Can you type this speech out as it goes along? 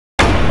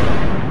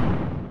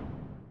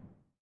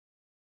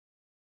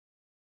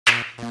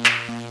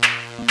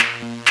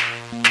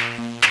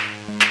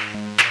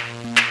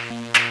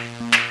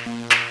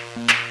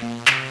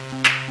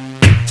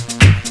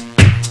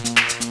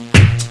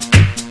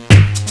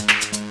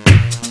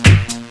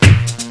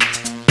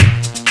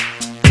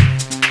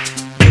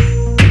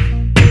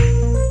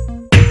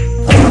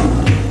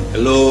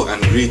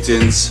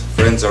Greetings,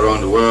 friends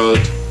around the world.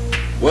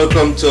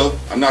 Welcome to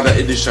another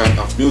edition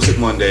of Music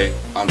Monday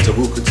on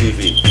Tahbuku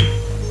TV.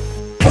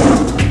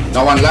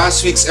 Now, on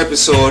last week's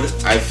episode,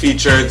 I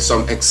featured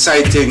some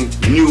exciting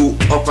new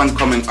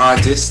up-and-coming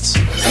artists.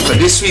 And for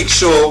this week's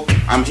show,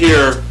 I'm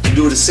here to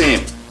do the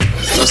same.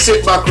 So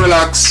sit back,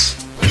 relax,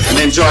 and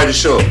enjoy the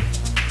show.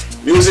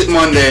 Music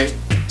Monday,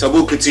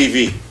 Tahbuku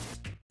TV.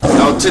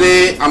 Now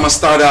today, I'm gonna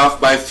start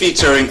off by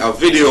featuring a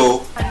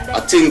video,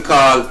 a thing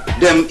called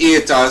Them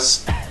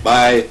Haters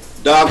by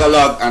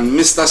Dogalog and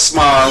Mr.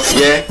 Smalls.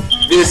 Yeah,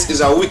 this is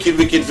a wicked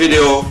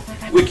video,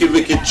 wicked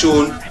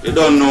tune, you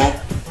don't know.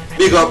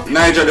 Big up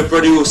Nigel the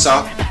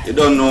producer, you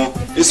don't know.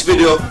 This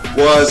video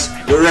was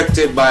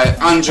directed by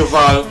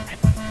Androval.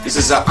 This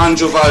is an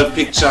Androval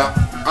picture,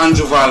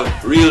 Androval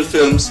Real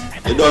Films,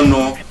 you don't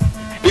know.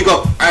 Big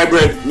up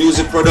Hybrid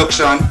Music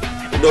Production,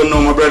 you don't know,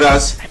 my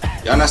brothers.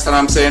 You understand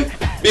what I'm saying?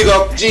 Big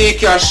up G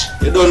Cash,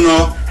 you don't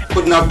know.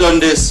 Couldn't have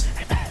done this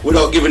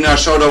without giving you a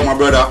shout out, my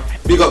brother.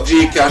 Big up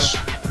G Cash,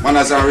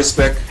 manners and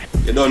respect,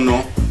 you don't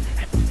know.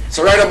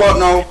 So right about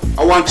now,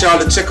 I want y'all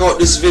to check out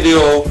this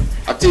video,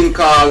 a thing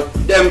called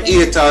Them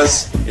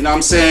Haters, you know what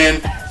I'm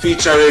saying?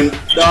 Featuring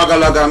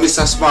Dogalog and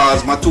Mr.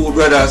 Smalls, my two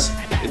brothers,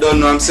 you don't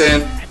know what I'm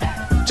saying?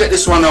 Check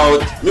this one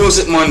out,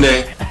 Music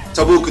Monday,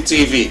 Tahbuku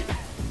TV.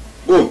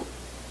 Boom.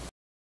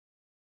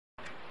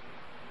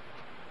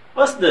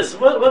 What's this?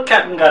 What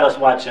Captain got us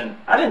watching?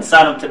 I didn't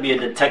sign him to be a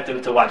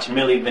detective to watch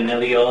Milli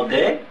Vanilli all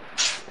day.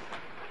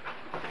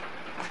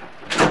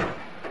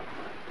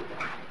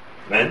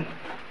 Man?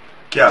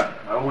 Cap,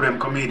 who them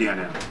comedian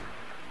then?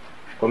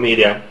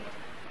 Comedian?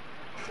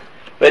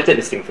 Wait till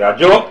this thing for a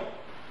joke.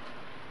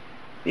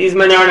 These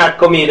men are not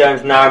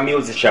comedians nor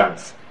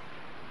musicians.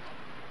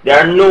 They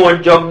are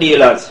known drug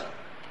dealers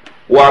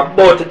who are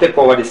about to take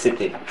over the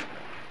city.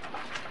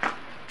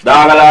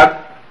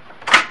 Dogalog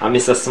and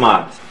Mr.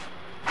 Smart.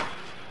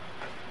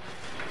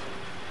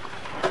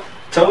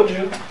 Told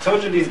you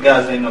these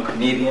guys ain't no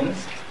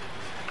comedians.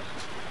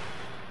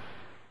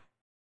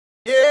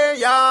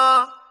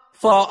 Yeah.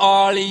 For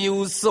all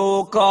you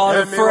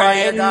so-called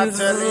friends. Don't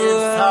stress.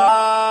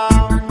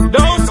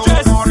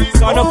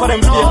 Got enough of them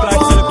fake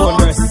like silicone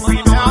breasts.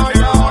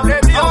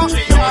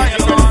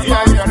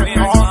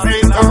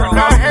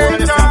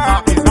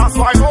 That's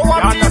why no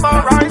one team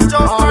arise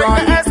just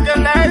like the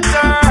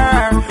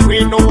escalator. We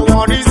know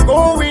what is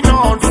going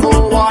on, so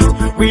what?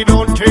 We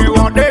don't care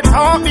what they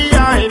talk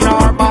behind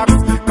our backs.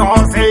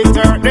 Cause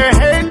hater, the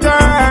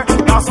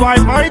hater. That's why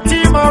my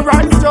team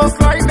arise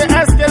just like the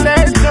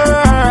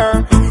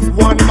escalator.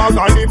 One bag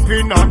of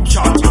lipping and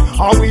chat.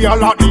 How we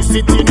all at the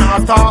city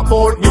not talk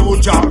about new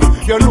job.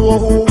 You know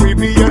who we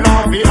be, you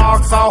know we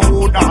ask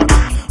who that.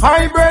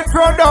 Hybrid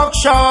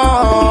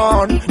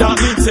production. That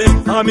means it,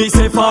 and me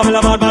say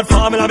formula bad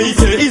formula me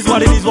say. Is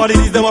what it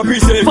is, them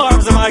appreciate.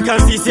 Farms them I can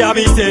see I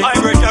me say.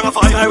 Hybrid can a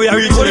fight, we are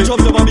reach it.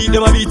 Jump them a beat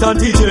and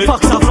teach it.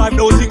 Facts of life,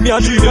 don't think me a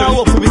dream.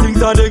 Now up to me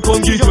things and they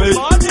come cheat way.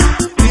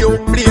 You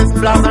place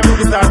blast and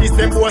you start this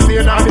tempo. Say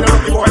you're not in a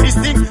lucky boy. This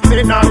thing, say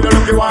you're not in a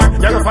lucky one.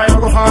 You're gonna fight,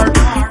 go hard.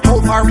 How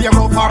far we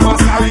go far,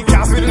 but we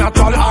cast with a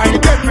natural eye.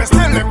 Get pressed,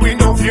 tell them we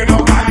know fear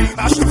nobody.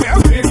 That should be a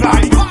big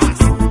lie.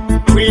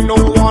 We know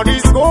what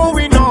is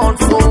going on,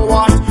 so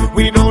what?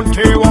 We don't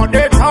care what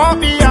they talk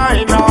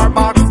behind our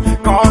backs.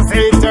 Cause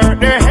hater,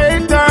 the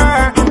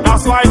hater.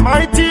 That's why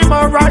my team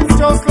arrives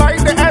just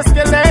like the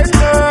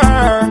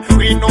escalator.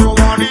 We know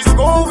what is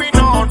going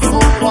on, so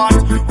what?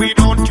 We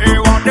don't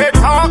care what they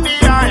talk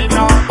behind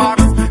our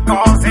backs.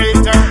 Cause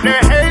hater, the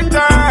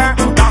hater.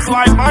 That's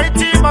why my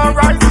team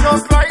arrives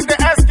just like the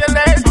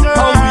escalator.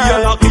 How we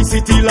are lock the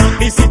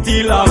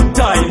city long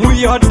time.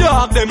 We are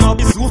dog, them a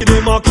biscuit,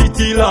 them a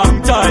kitty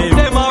long time.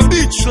 Them a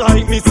bitch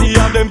like me see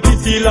and them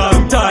pity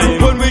long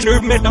time. When we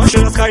trip me down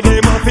shell sky,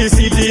 them a face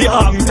the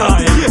long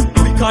time. Yeah,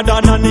 quicker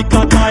than a nick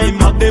a time.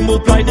 Mag them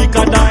up like nick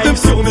a dime. Them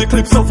show me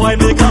clips so fine,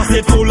 they can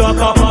sit full of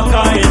copper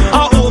kind.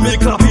 I hold me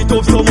clap it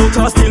up so much,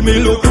 I still me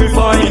look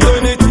refined.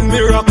 Anything me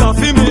rock off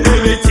me,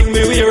 anything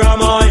me wear a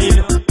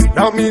mine.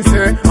 That means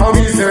say, how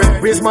me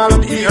say, we smile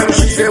and eat and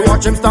she say,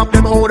 watch them stop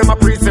them, hold them a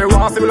pre-say,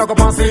 want see we lock up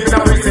and sleep in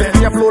a reason.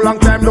 We a flow long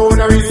time, no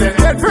in a reason.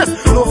 Dead press,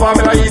 no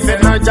formula easy,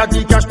 night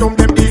jackie cash, dump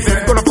them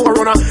decent. Gonna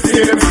forerunner,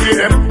 see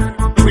them.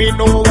 We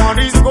know what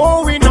is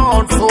going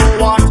on, so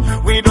what?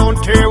 We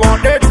don't care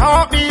what they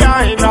talk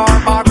behind our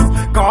backs.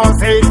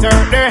 Cause hater,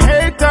 the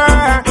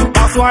hater.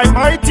 That's why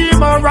my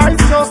team arise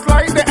just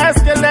like the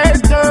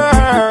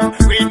escalator.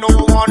 We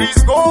know what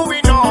is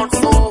going on,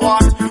 so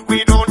what?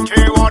 We don't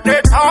care what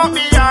they talk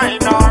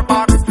behind our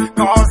backs.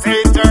 Cause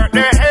hater,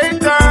 the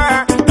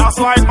hater. That's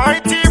why my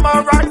team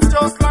arise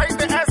just like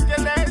the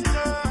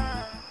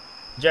escalator.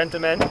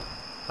 Gentlemen,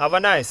 have a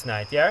nice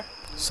night, yeah?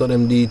 So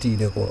them DT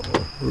they go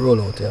man.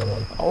 Roll out here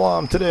man. I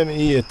want to them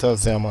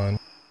haters here man.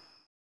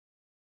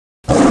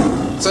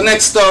 So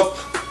next up,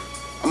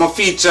 I'm gonna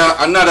feature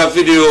another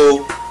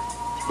video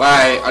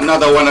by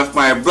another one of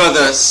my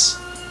brothers.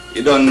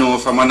 You don't know,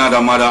 from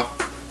another mother.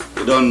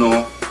 You don't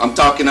know. I'm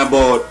talking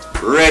about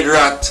Red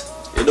Rat.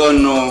 You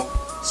don't know.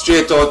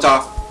 Straight out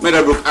of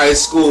Meadowbrook High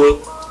School.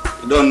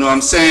 You don't know what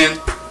I'm saying?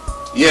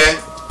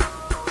 Yeah,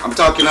 I'm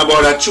talking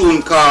about a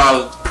tune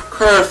called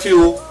Curfew,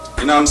 you know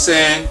what I'm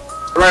saying?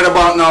 Right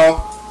about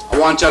now, I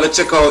want y'all to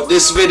check out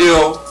this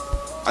video,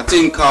 a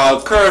thing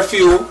called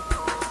Curfew,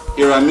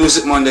 here on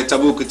Music Monday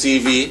Tahbuku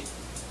TV.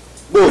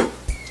 Boom!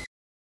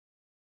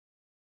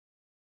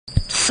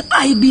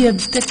 I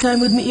babes, take time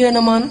with me here,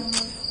 no man.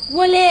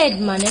 Well,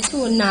 Ed, man, it's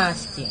too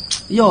nasty.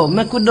 Yo,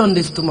 make we done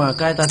this tomorrow,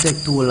 cause it'll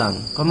take too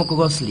long. Come on,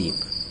 go sleep.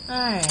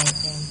 Alright then.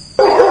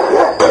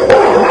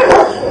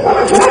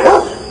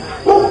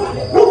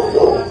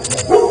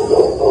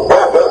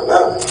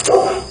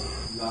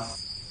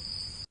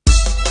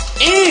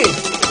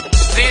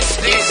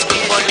 This is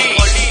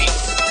police.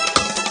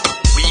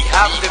 We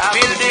have the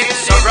building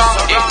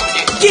surrounded.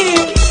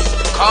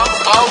 Come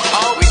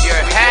out with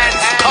your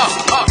hands up.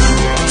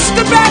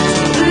 Step back.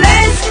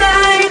 Last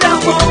night I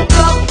woke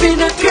up in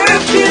a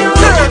curfew.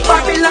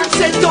 Babylon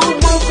said don't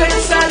move and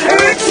I'll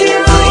hurt you.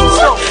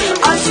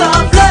 I saw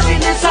blood in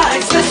his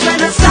eyes. That's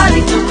when I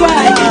started to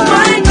cry.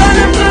 My God,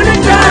 I'm gonna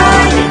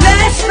die.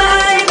 Last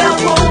night I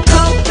woke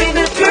up in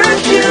a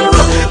curfew.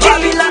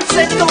 Babylon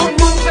said don't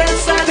move and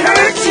I'll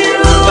hurt you.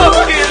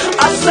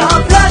 I saw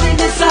blood in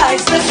his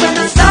eyes. That's when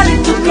I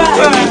started to cry.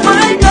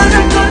 My God,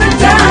 I'm gonna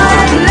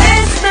die.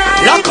 Last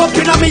night. Lock up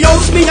in me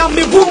house, me and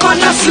me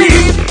woman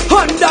asleep.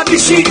 Under the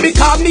sheet,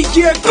 because me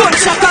hear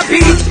gunshot a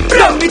beat.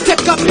 Let me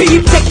take a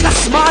peep, take a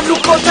small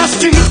look out the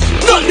street.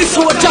 Not the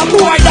soldier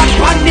boy that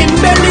pan him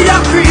belly a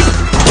creep.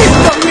 Kick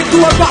down me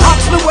door, but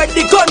ask me where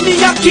the gun me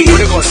a keep.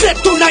 Said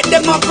tonight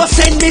them a go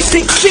send me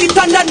 6 feet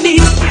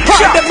underneath.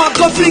 All them a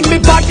go fling me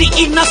body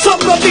in a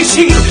some rubbish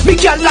heap. Me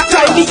girl a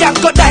cry, me a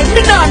go die,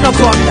 me nah no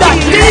gun that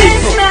deep.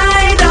 Last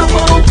night I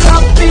woke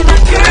up in a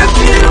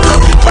curfew.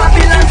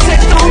 Babylon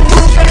said don't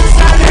move and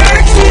I'll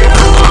hurt you.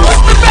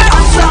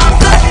 I saw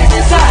blood in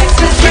his eyes.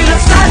 That's when I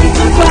started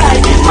to cry.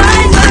 My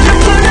God, I'm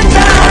gonna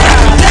die.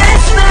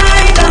 Last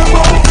night I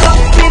woke up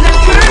in a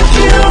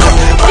curfew.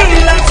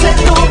 Babylon said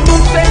don't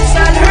move and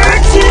I'll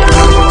hurt you.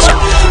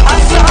 I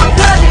saw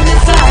blood in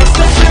his eyes.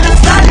 That's when I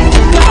started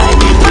to cry.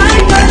 My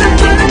God, I'm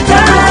gonna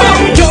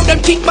die. Yo, them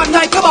kick back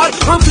like a ball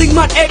and fling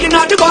my head in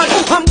the ball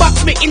and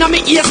box me in me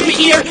ears, me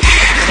ear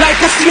like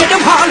a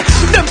stadium hall.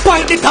 Them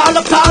point it all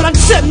up tall and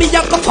send me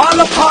up a fall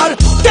apart.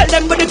 Tell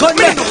them with the gun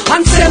there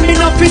and send me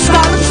up his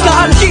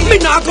stall. Me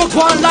nah go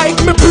on like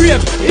me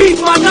brave, big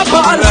man a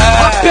ball.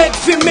 I beg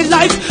for me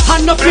life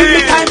and no feel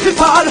me time to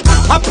fall.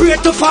 I pray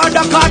to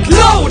Father God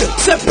loud,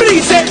 say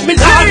please help me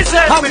Lord.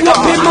 I want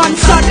me man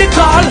start the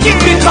call,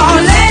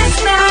 because last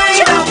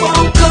night I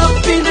woke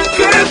up in a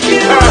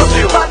curfew.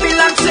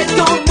 Babylon said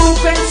don't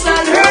move and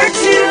I'll hurt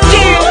you.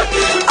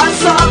 I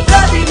saw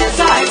blood in his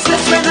eyes.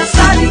 That's when I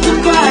started to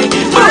cry.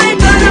 My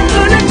God, I'm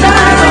gonna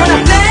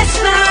die. Last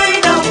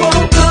night I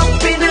woke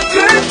up in a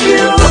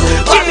curfew.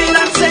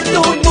 Babylon said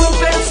don't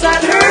move and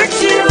I'll hurt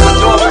you.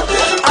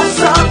 I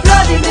saw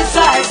blood in his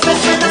eyes.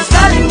 That's when I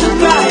started to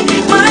cry.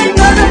 My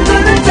God, I'm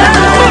gonna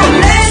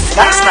die.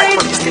 Last night,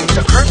 police came to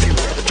the curfew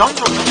in the John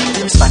Road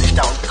in Spanish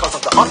Town because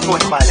of the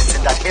ongoing violence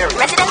in that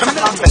area.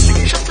 Criminal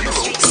Investigation Bureau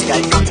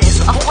 (CID)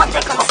 of what they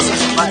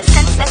consider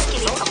senseless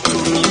killing of 2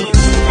 million.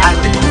 And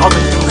in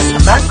other news,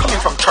 a man coming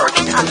from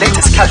Turkey, the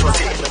latest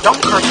casualty in the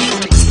Dunkirk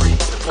shooting spree.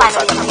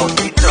 Finally, the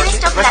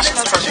Minister of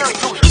National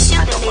Security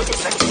issued the latest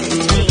statistics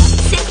today.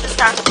 Since the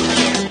start of the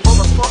year,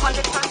 over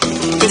 400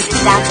 persons. This is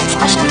down to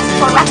expressions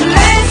for rapid.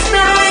 Last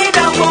night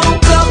I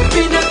woke up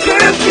in a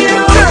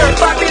curfew.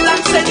 Babylon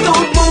said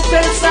don't move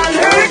and I'll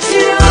hurt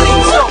you.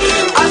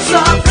 I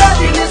saw blood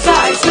in his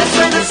eyes. That's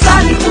when I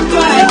started to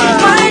cry.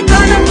 My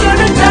God, I'm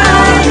gonna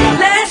die.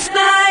 Last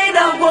night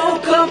I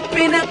woke up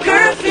in a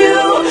curfew.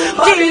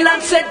 Babylon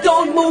said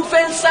don't move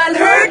and I'll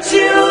hurt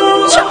you.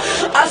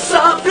 I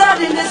saw blood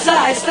in his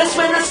eyes. That's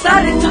when I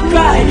started to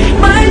cry.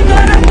 My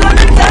God, I'm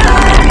gonna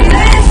die.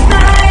 Last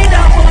night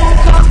I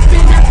woke up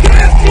in a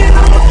curfew.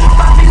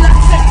 Babylon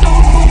said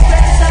don't move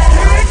and I'll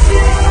hurt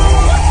you.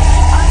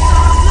 I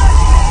saw blood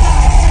in his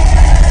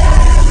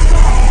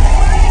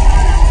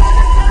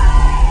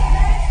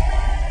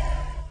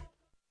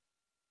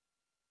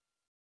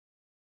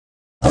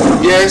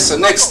eyes. Yeah, so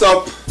next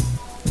up,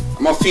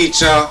 I'm gonna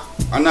feature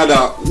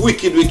another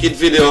wicked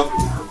video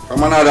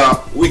from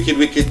another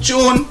wicked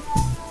tune.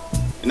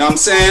 You know what I'm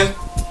saying?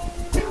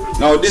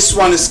 Now this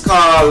one is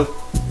called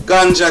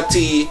Ganja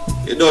Tea,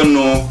 you don't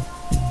know,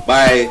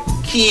 by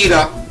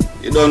Kida.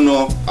 You don't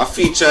know, I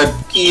featured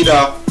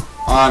Kida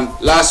on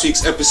last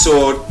week's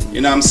episode,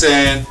 you know what I'm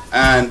saying?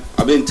 And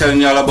I've been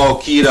telling y'all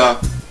about Kida.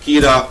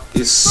 Kida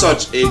is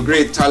such a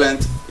great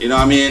talent, you know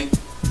what I mean?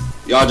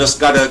 Y'all just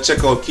gotta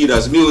check out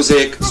Kida's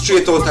music,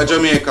 straight out of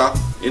Jamaica,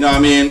 you know what I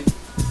mean?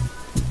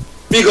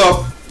 Big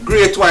up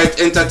Great White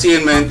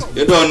Entertainment,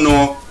 you don't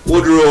know,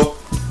 Woodrow.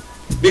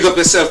 Big up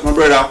yourself, my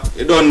brother,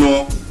 you don't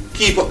know.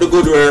 Keep up the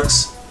good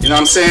works, you know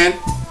what I'm saying?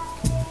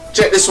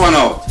 Check this one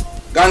out.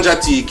 Ganja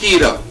Tea,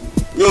 Kida,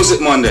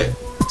 Music Monday,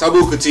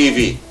 Tahbuku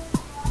TV.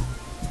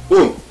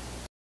 Boom.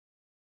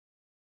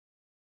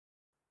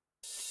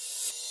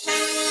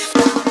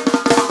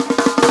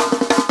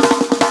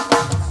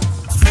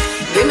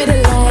 Give me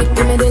the light,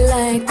 give me the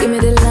light, give me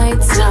the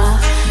lights, yeah.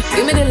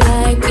 Give me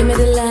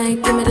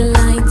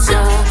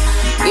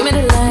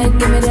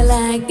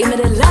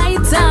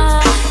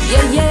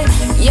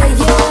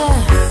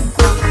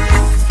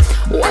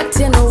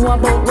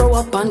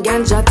up on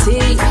ganja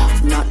tea.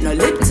 Not no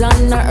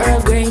Lipton, no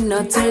Earl Grey,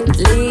 no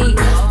Tetley.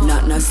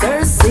 Not no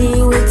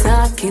Cersei, we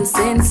talking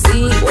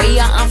Sensei. Where you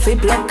have to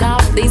pluck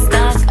off the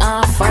stalk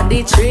off of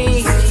the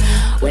tree.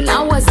 When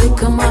I was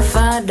little, my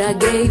father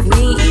gave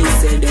me. He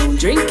said, don't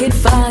drink it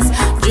fast,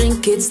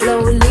 drink it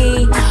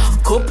slowly.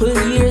 Couple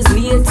years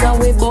later,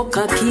 we buck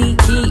a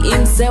kiki.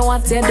 Him say,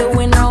 what you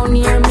doing round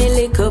here, me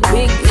lick a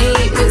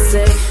picnic. Me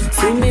say,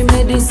 see me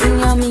medicine,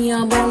 yeah, me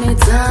a burn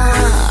it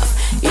off.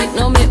 It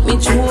no make me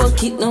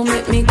choke, it no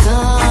make me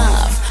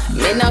cough.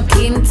 Me no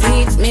kin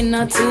teeth, me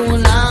no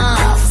tune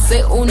off. Say,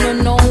 you no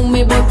know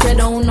me, but you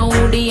don't know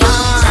the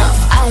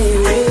half. I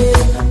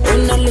read,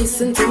 you no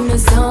listen to me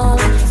song.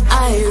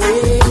 I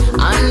read,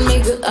 and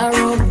me go a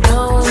rub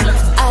down.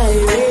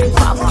 I read,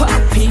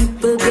 pop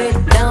people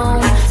get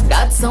down.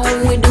 That's how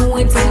we do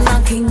it in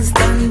a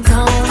Kingston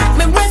town.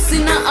 Me rest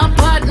in a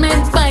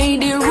apartment by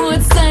the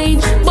roadside,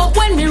 but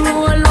when me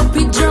roll up,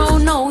 it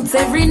drown out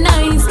every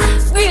night.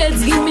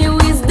 Grades give me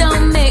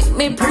wisdom, make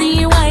me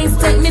pre-wise.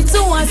 Take me to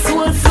a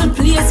soulful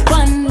place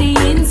on the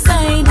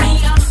inside.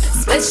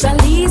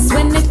 Specialist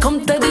when it come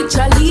to the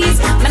chalice.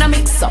 Man I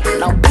mix up,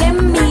 now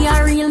blame me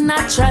a real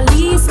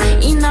naturalist.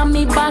 In a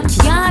me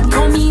backyard,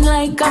 come in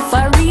like a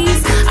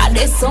forest. I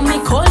dey so me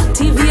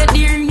cultivate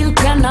the real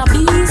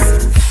cannabis.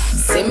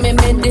 Say me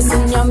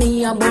medicine, yeah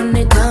me a burn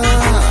it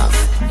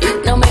off.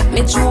 It no make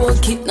me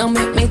choke, it no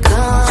make me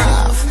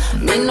cough.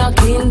 Me no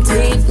kin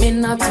teeth, me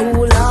no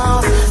too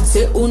laugh.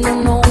 Say you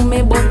no know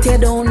me, but you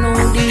don't know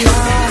the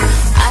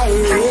half. I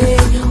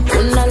read,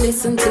 you no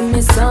listen to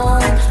me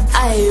song.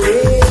 I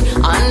read,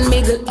 and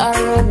me go a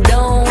rub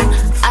down.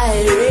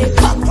 I read,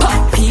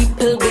 pop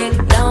people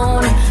get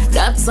down.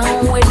 That's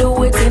how we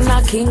do it in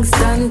a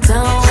Kingston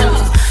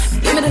town.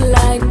 Give me the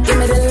light, give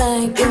me the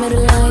light, give me the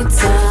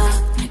lighter.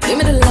 Give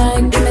me the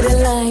light, give me the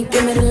light,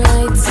 give me the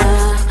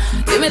lighter.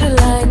 Give me the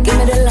light, give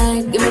me the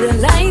light, give me the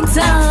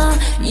lighter.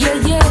 Yeah,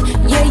 yeah,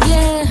 yeah,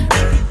 yeah.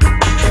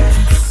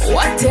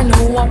 What you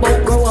know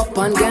about grow up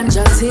on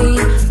ganja tea?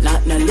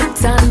 Not no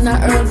Lipton, no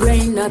Earl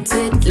Grey, no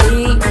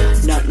Tetley.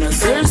 Not no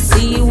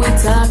Cersei, we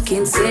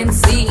talking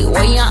Sensei.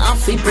 When you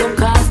have to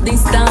pluck off the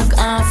stalk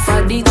off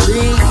of the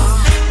tree.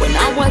 When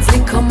I was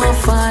little, my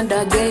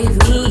father gave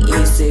me.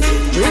 He said,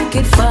 drink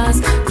it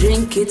fast,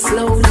 drink it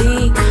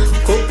slowly.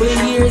 Couple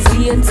years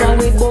later,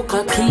 we book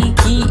a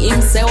kiki.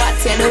 Him say,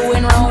 what you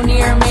doing round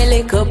here, me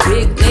like a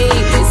picnic.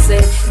 He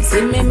say,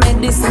 see me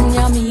medicine,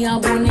 yeah, me a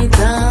burn it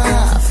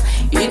off.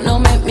 It no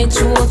make me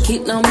choke,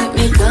 it no make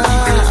me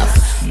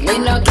cough. Me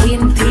no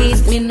kin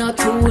teeth, me no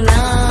too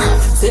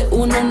laugh. Say,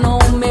 you no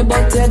know me,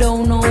 but you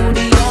don't know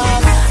the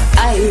half.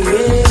 I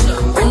read,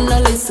 you no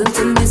listen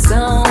to me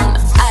song.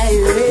 I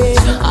read,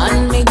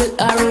 and me get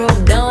a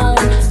rub down.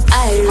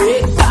 I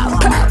read,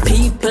 pop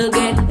people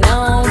get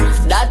down.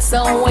 That's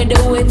how we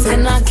do it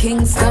in a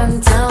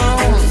Kingston town.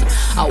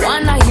 I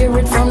wanna hear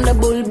it from the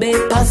Bull Bay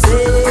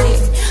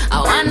Passe.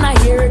 I wanna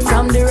hear it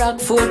from the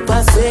Rockford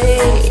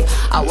Passe.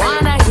 I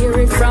wanna hear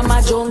it from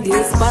a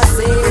Jungles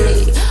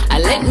Passe.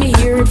 And let me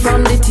hear it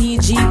from the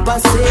TG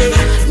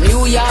Passe.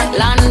 New York,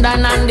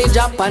 London and the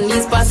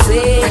Japanese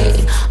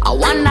Passe. I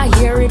wanna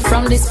hear it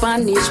from the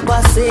Spanish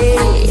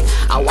Passe.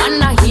 I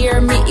wanna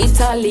hear me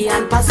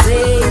Italian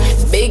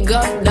Passe. Big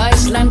up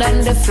Deutschland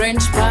and the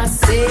French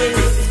Passe.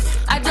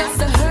 I just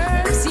the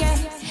herbs, yeah.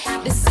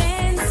 The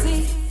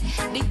Sensi,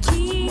 the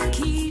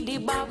Kiki, the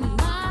Bob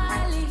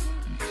Marley.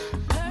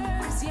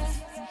 Herbs, yeah.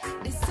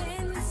 The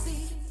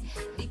Sensi,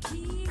 the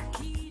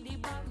Kiki, the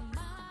Bob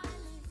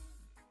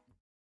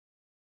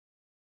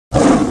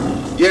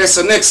Marley. Yeah,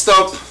 so next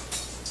up,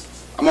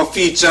 I'm gonna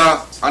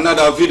feature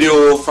another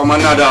video from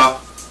another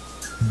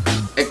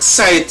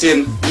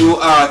exciting new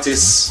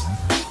artist.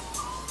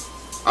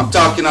 I'm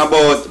talking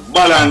about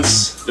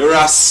Balance, the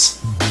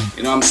Ras,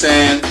 you know what I'm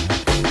saying?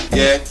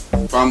 Yeah,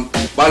 from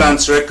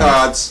Balance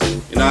Records,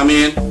 you know what I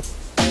mean?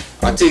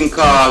 A thing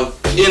called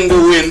In the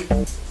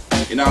Wind,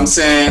 you know what I'm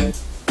saying?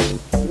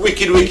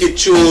 Wicked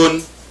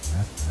tune,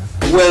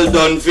 well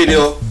done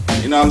video,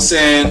 you know what I'm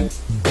saying?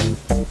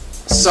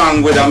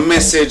 Song with a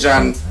message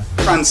and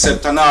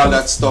concept and all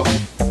that stuff,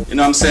 you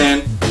know what I'm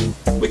saying?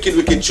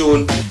 Wicked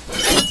tune.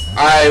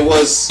 I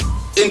was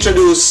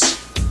introduced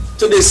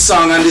to this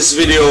song and this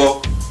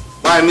video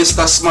by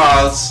Mr.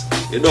 Smalls.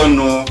 You don't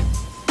know,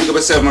 pick up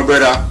yourself my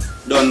brother,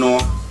 don't know,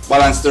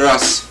 Balance the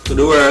Ras to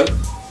the world,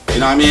 you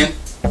know what I mean?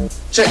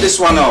 Check this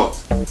one out.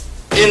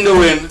 In the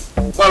Wind,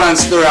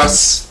 Balance the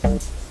Ras,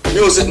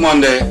 Music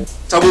Monday,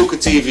 Tahbuku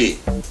TV.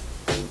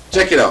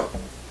 Check it out.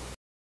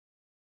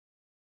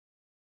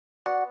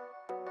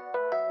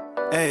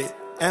 Hey,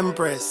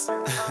 Empress.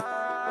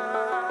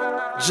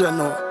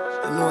 Jano,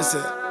 you know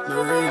say, me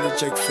really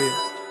check for you.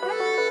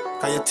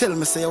 Cause you tell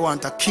me say you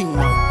want a king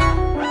now.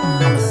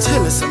 And me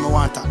tell you say me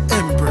want a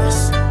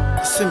Empress.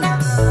 You see me?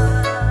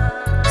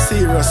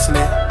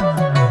 Seriously.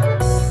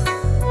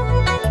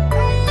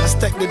 Let's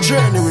take the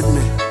journey with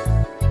me.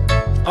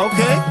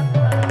 Okay?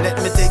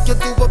 Let me take you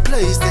to a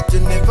place that you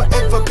never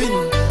ever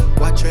been.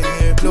 Watch your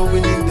hair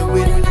blowing in the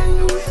wind.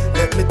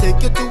 Let me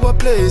take you to a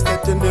place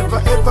that you never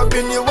ever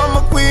been. You are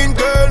my queen,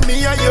 girl,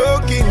 me a your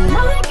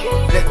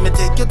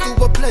you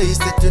to a place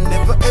that you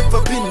never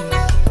ever been.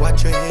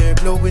 Watch your hair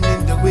blowing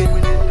in the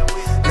wind.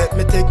 Let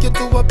me take you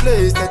to a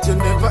place that you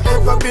never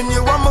ever been.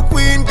 You are my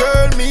queen,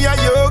 girl, me are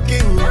your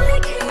king.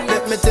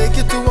 Let me take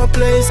you to a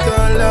place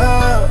called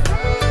love,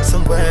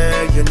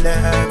 somewhere you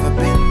never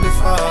been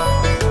before.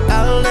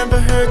 I'll never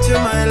hurt you,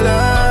 my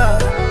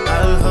love.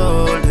 I'll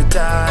hold you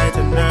tight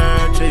and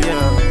nurture you.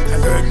 A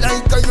girl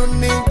like you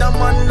need a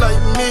man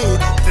like me.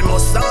 They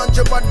massage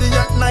your body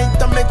at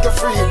night and make you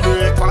free.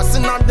 Breakfast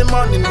in the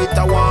morning with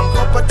a warm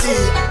cup of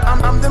tea.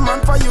 I'm the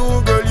man for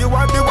you, girl, you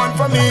are the one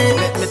for me.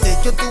 Let me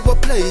take you to a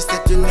place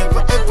that you never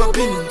ever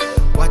been.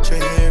 Watch your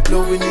hair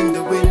blowing in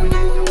the wind.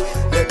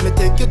 Let me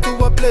take you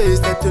to a place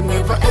that you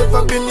never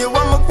ever been. You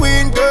are my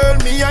queen, girl,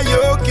 me are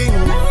your king.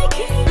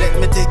 Let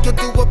me take you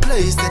to a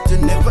place that you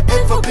never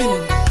ever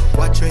been.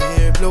 Watch your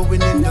hair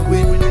blowing in the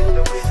wind.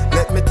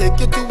 Let me take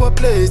you to a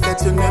place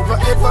that you never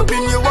ever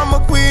been. You are my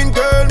queen,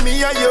 girl,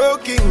 me are your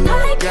king.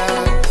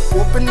 Yeah,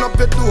 open up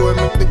your door,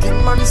 make the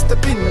king man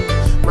step in.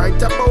 Right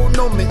about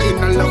now, me in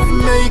a love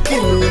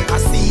making. I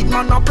see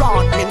man a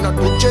plant, me not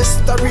do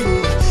just a ring.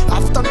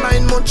 After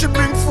 9 months, she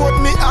bring forth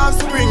me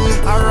offspring.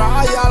 A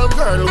royal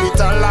girl with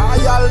a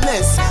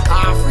loyalness,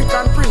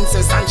 African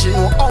princess, and she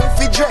know how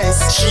to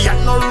dress. She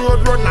ain't no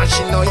road runner,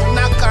 she know in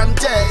a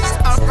contest.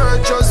 A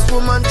virtuous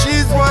woman,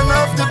 she's one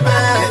of the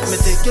best. Let me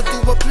take you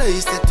to a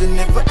place that you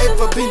never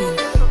ever been.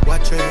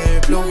 Watch your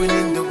hair blowing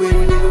in the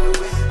wind.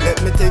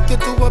 Let me take you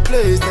to a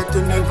place that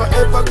you never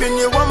ever been.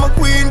 You are my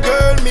queen,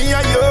 girl, me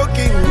are your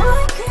king.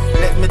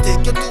 Let me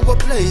take you to a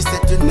place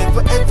that you never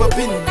ever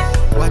been.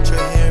 Watch your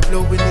hair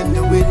blowing in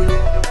the wind.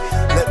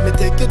 Let me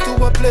take you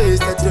to a place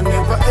that you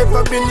never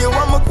ever been. You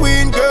are my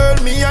queen, girl,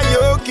 me are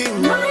your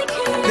king.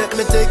 Let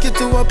me take you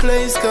to a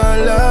place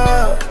called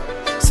love,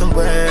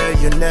 somewhere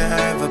you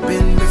never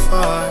been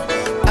before.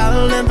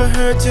 I'll never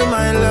hurt you,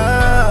 my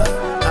love.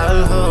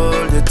 I'll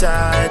hold you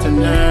tight and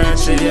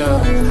nurture you.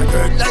 A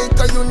girl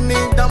like you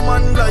need a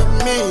man like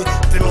me.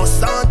 They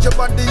massage your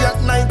body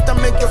at night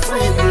and make you free.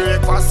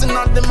 Breakfast in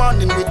the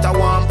morning with a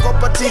warm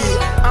cup of tea.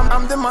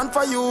 I'm the man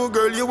for you,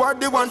 girl, you are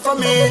the one for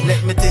me.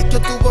 Let me take you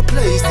to a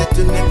place that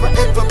you never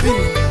ever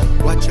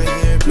been. Watch your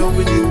hair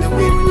blowing in the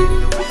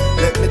wind.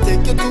 Let me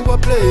take you to a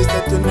place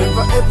that you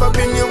never ever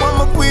been. You are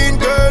my queen,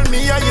 girl,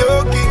 me are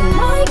your king.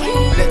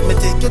 Let me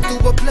take you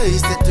to a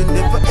place that you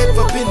never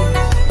ever been.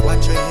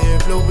 Watch your hair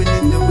blowing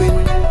in the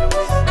wind.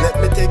 Let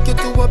me take you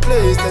to a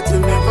place that you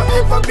never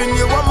ever been.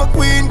 You are my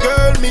queen,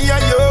 girl, me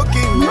are your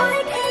king.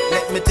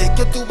 Let me take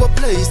you to a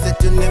place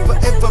that you never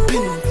ever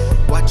been.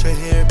 Watch your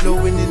hair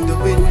blowing in the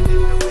wind.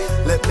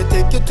 Let me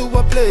take you to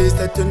a place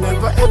that you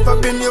never ever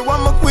been. You are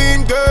my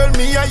queen, girl,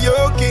 me are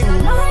your king.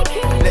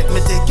 Let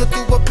me take you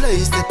to a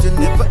place that you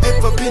never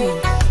ever been.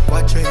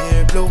 Watch your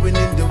hair blowing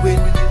in the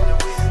wind.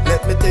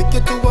 Let me take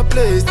you to a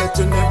place that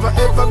you never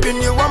ever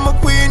been. You are my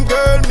queen,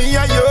 girl, me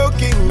are your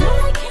king.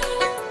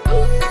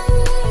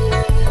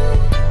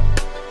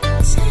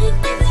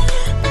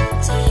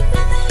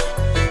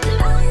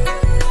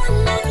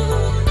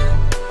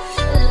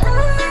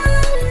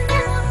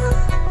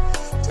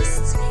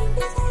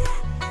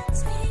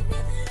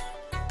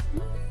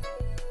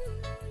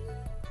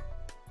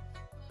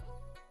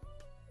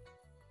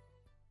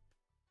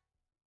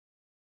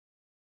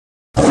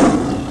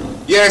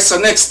 Yes, so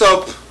next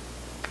up,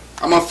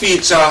 I'm gonna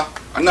feature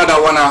another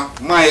one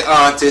of my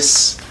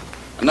artists,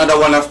 another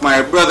one of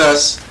my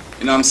brothers,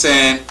 you know what I'm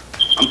saying?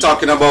 I'm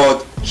talking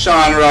about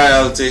Sean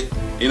Royalty,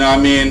 you know what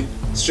I mean?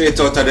 Straight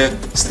out of the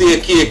Stay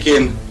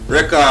Caking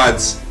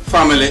Records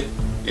family,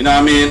 you know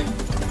what I mean?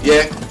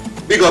 Yeah,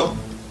 big up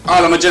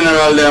all of my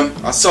general them,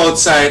 a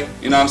Southside,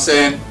 you know what I'm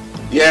saying?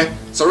 Yeah,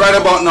 so right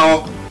about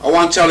now, I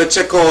want y'all to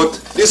check out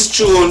this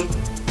tune,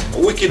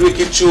 a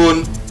wicked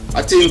tune,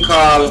 I think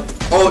called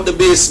Out the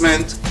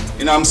Basement,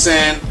 you know what I'm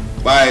saying,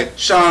 by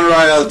Sean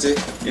Royalty,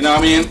 you know what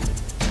I mean?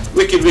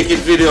 Wicked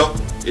video,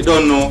 you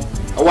don't know.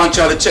 I want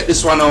y'all to check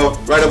this one out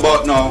right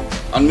about now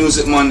on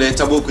Music Monday,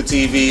 Tahbuku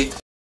TV.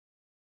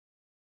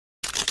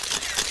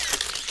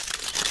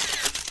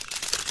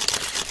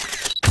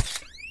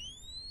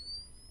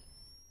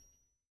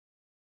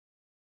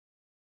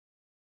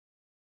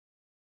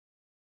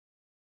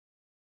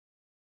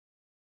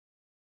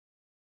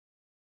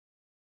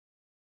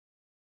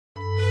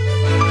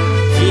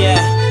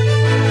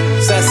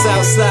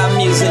 Southside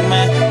music,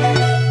 man.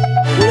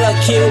 What up,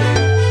 Q?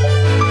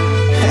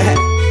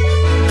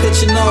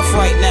 Pitching off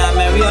right now,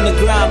 man. We on the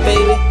grind,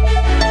 baby.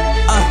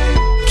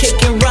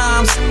 Kicking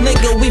rhymes,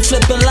 nigga. We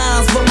flipping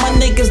lines, but my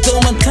niggas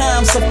doing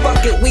time, so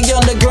fuck it. We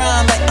on the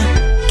grind, like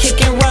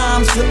kicking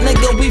rhymes, but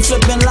nigga. We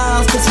flipping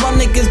lines, cause my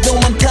niggas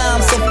doing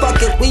time, so fuck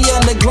it. We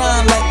on the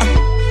grind, like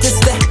this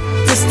that.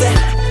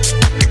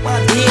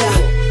 Yeah.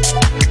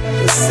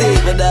 Let's see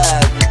what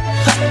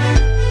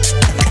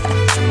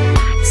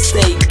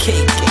Stay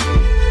caking.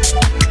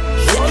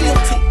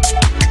 Royalty.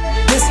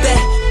 This that,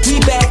 we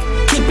back.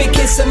 Keep it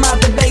kissing out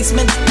the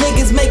basement.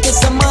 Niggas making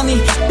some money.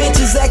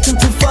 Bitches acting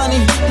too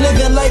funny.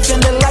 Living life in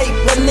the light.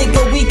 But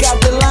nigga, we got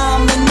the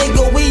lime. And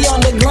nigga, we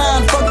on the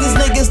grind. Fuck these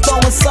niggas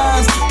throwing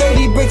signs.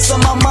 30 bricks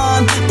on my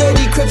mind.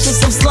 30 crips and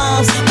some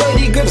slimes.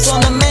 30 girls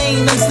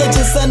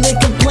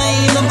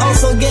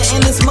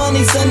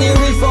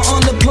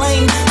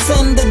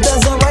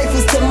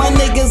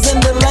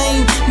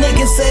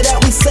say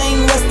that we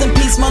sane. Rest in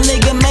peace, my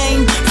nigga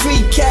Maine.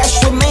 Free cash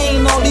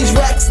remain. All these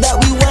racks that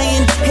we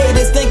weighing.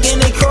 Haters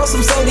thinking they cross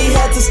him, so they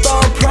had to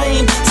start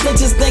praying.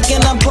 Snitches thinking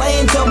I'm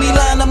playing, till we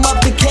line them up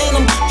to can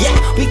them. Yeah,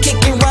 we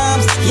kicking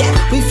rhymes. Yeah,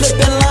 we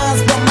flipping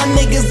lines, but my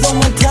niggas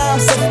doing time.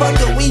 So fuck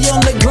it, we on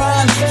the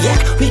grind. Yeah,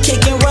 we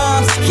kicking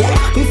rhymes. Yeah,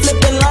 we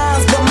flipping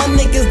lines, but my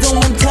niggas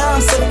doing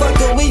time. So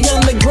fuck it, we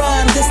on the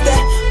grind. This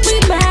that. We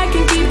back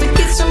and keep the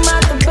kids from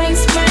out the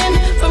basement.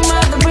 From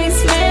out the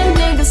basement,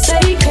 niggas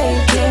say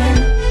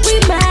can. We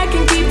back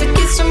and keep the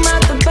kids from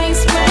out the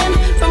basement.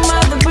 From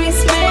out the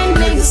basement,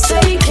 niggas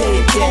say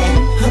can.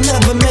 I'm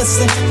never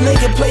missing,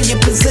 nigga play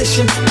your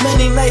position.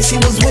 Many nights he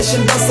was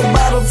wishing, bust a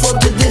bottle for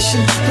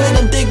tradition.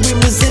 Let them think we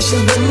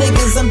musicians, but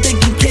niggas I'm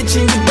thinking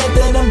kitchen. You bet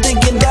that I'm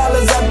thinking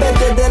dollars, I bet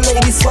that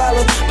lady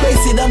swallowed.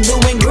 Place it, I'm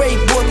doing great,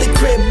 bought the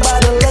crib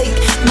by the lake.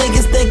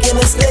 Niggas thinking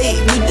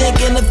estate, we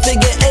thinking a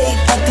figure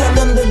 8. I tell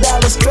them the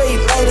dollar straight,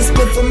 light a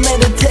split for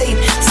meditate.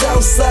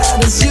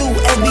 Southside is you,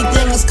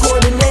 everything is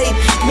coordinate.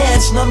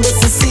 Match numbers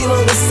a CeeLo,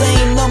 the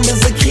same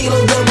numbers a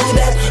kilo. Double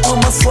that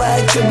on my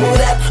swag, triple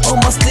that on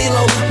my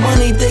stilo.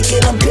 Money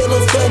thinking I'm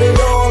pillows, put it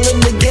all in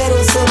the ghetto.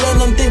 So let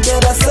them think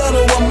that I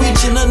settle, I'm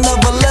reaching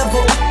another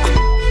level.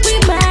 We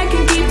back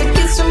and keep the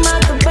kids from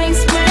out the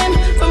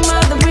basement. From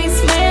out the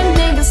basement,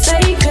 niggas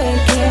say can.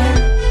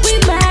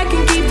 We back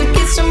and keep the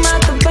kids from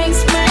out the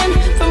basement.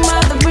 From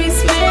out the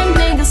basement,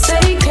 niggas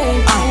say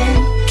can.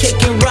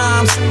 Kicking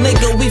rhymes,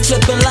 nigga, we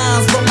flipping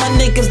lines, but my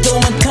niggas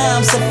doing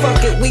time, so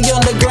fuck it, we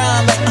on the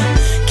grind. Like,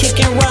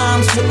 kicking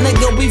rhymes, but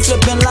nigga, we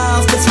flipping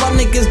lines, cause my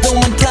niggas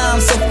doing time,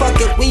 so fuck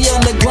it, we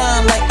on the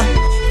grind. Like,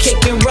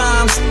 kicking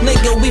rhymes,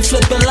 nigga, we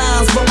flipping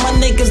lines, but my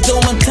niggas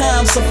doing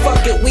time, so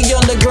fuck it, we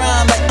on the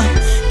grind. Like,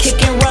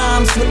 kicking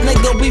rhymes, but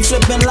nigga, we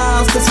flipping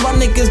lines, cause my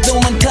niggas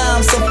doing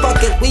time, so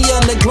fuck it, we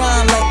on the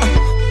grind. Like,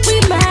 we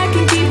back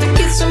and keep the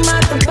kids from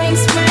out the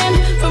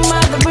basement. From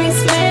out the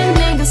basement,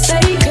 niggas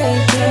say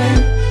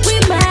can. We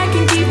back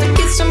and keep the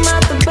kids from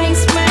out the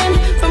basement.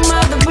 From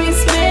out the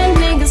basement,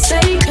 niggas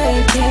say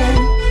can.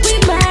 We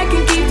back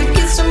and keep the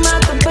kids from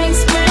out the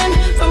basement.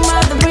 From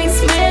out the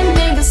basement,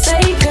 niggas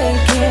say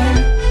can.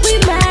 We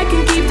back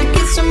and keep the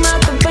kids from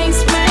out the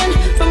basement.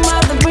 From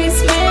out the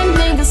basement,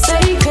 niggas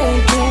say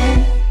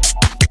can.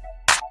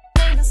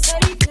 Niggas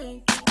say can.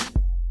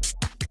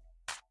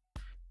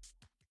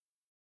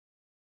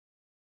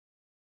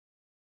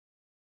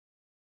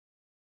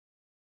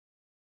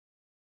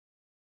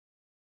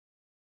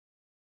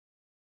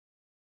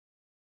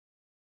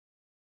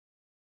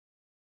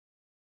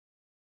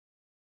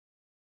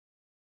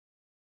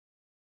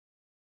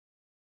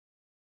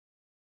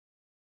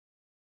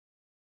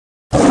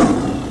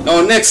 Now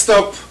next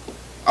up,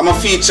 I'ma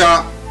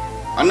feature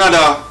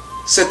another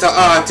set of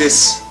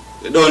artists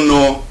you don't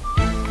know,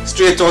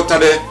 straight out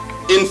of the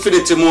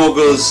Infinity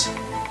Moguls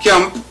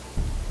camp.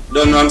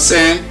 Don't know what I'm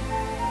saying?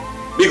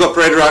 Big up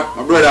Red Rat,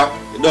 my brother,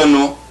 you don't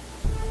know.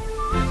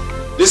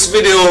 This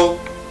video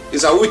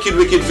is a wicked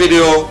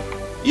video,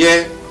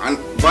 yeah, and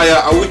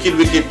via a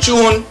wicked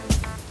tune,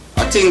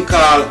 a thing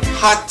called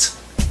Hot,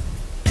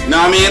 you know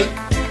what I mean?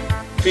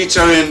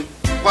 Featuring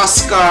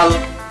Pascal,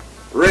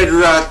 Red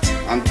Rat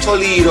and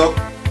Toledo.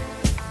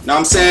 Now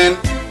I'm saying,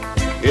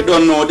 you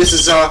don't know, this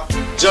is a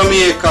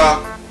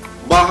Jamaica,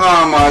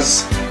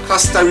 Bahamas,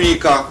 Costa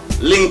Rica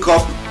link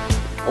up.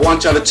 I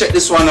want you to check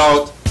this one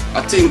out.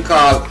 A thing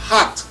called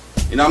Hot.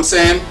 You know what I'm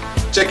saying?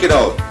 Check it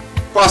out.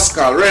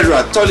 Pascal, Red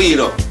Rat,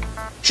 Toledo.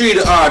 3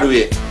 the hard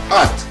way.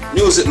 Hot.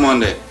 Music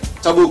Monday.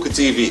 Tahbuku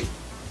TV.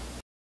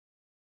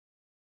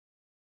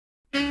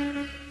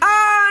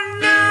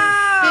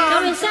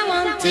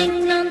 One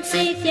thing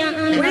Nancy can't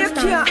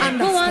understand.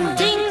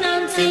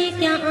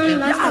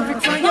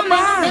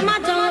 Them a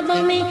talk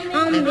about me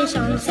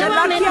ambition. Say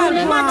what me do,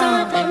 them a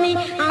talk about me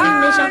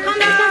ambition.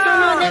 And that's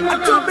some of them a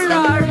ask me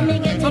where me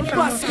get it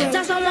from.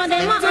 Just some of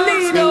them a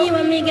ask me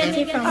where me get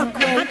it from.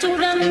 I told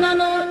them no,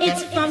 no,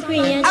 it's from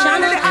creation. I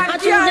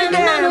told them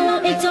no,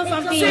 no, it's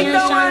from creation.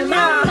 Oh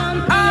no,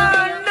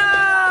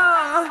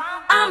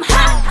 I'm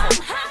hot.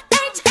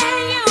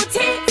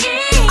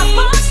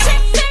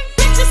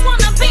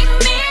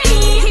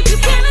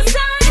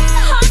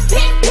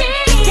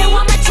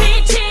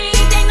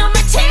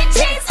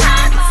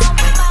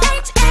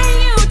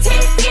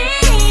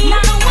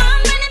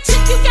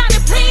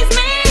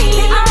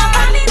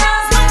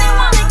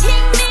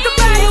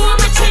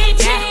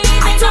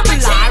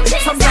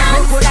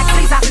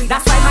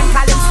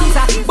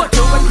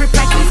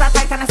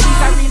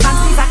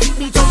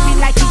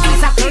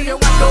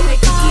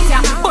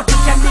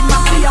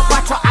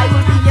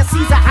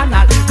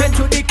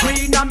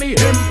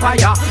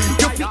 Empire.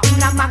 You fit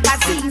in a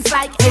magazines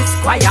like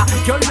Esquire.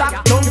 You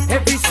lock down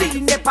every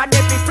scene, upon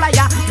every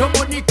flyer. Your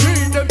money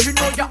clean, don't you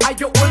know you are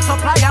your own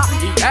supplier?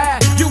 Yeah,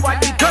 you are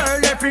the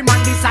girl every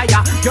man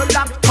desire. You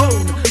lock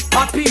down,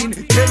 popping,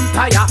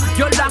 empire.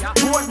 You lock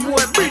down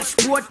more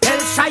Bridgeport,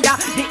 Hellshire.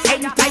 The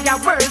entire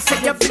world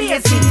say you're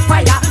blazing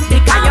fire.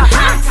 Because you're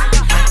hot.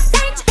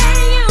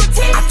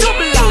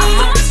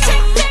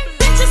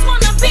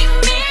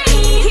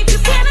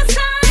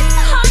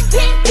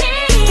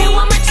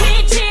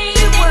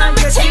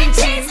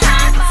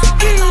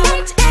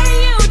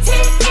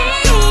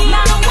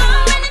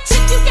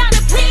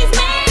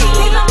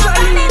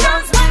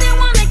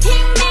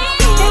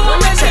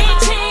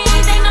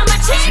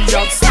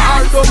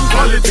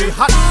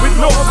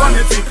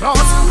 vanity,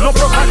 class, no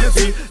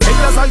profanity.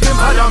 Ellas alguien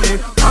para mí,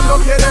 cuando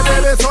quiere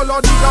bebé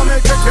solo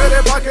dígame que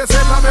quiere pa' que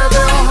sepa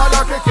bebé,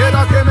 ojalá que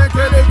quiera que me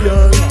quede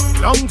girl.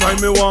 Long time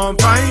me want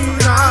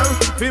find her,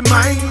 be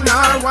mine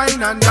her,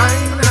 wine and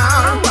dine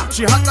her.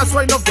 She hot as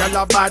wine of girl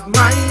a bad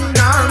mind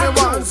her, me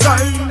want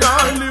sign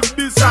her, live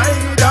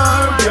beside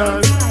her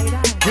girl.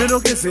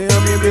 Quiero que sea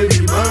mi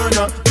baby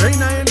mana,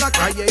 reina en la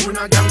calle y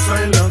una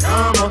gangsta en la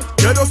cama.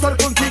 Quiero estar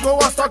contigo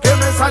hasta que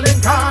me salen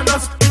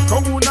canas,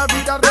 con una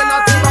vida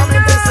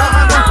relativamente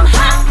sana.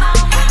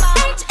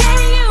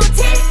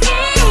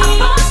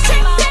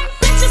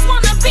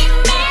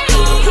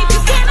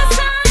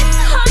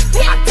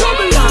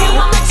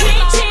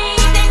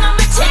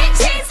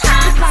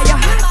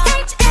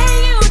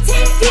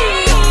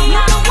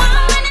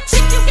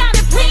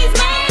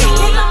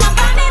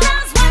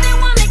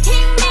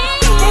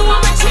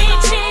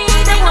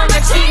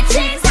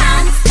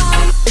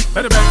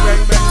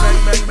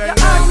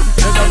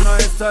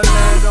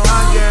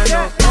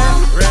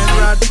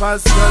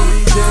 Pascal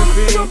DJP,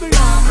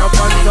 up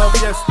on top,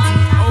 yes,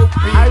 T.O.P.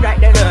 Alright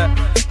then,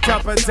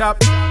 Top and top,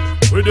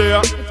 we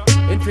there.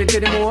 Infinity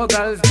the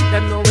Moguls,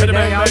 them know we there.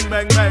 Bang,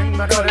 bang, bang,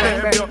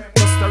 bang,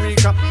 Costa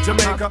Rica,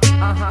 Jamaica,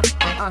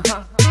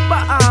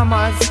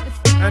 Bahamas,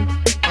 and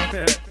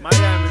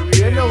Miami, we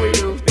you know we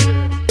do.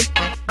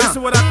 This is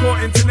what I call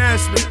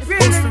international.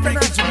 Costa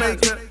Rica,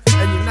 Jamaica,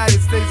 and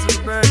United States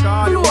of America,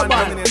 all the one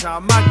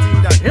dominator, mad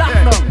thing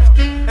that.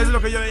 Es lo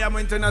que yo llamo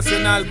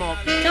internacional, mo.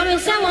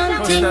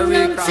 Costa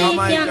Rica,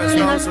 Jamaica,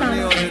 Estados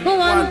Unidos,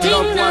 one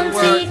love, one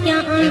word.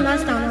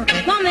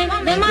 What make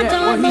them a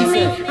talk about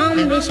me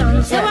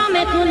ambition? Say what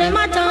make them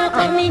a talk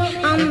about me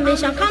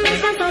ambition? Come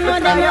and say some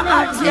of them a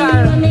ask me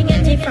where me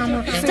get it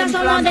from. Say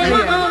some of them a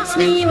ask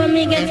me where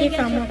me get it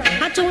from.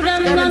 I told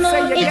them no no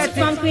it's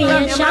from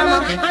creation.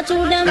 I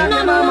told them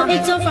no no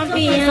it's from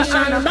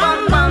creation.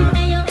 Bam bam.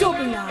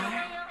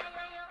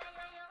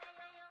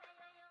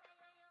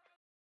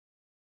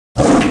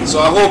 So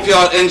I hope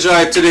y'all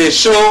enjoyed today's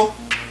show,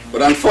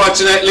 but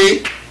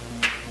unfortunately,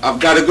 I've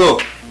got to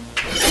go.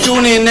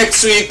 Tune in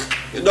next week.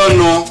 You don't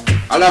know,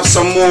 I'll have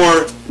some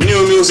more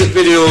new music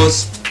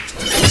videos.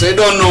 So you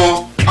don't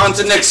know,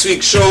 until next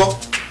week's show,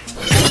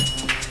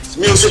 it's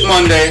Music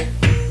Monday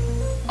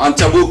on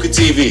Tahbuku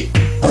TV.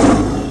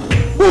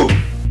 Boom.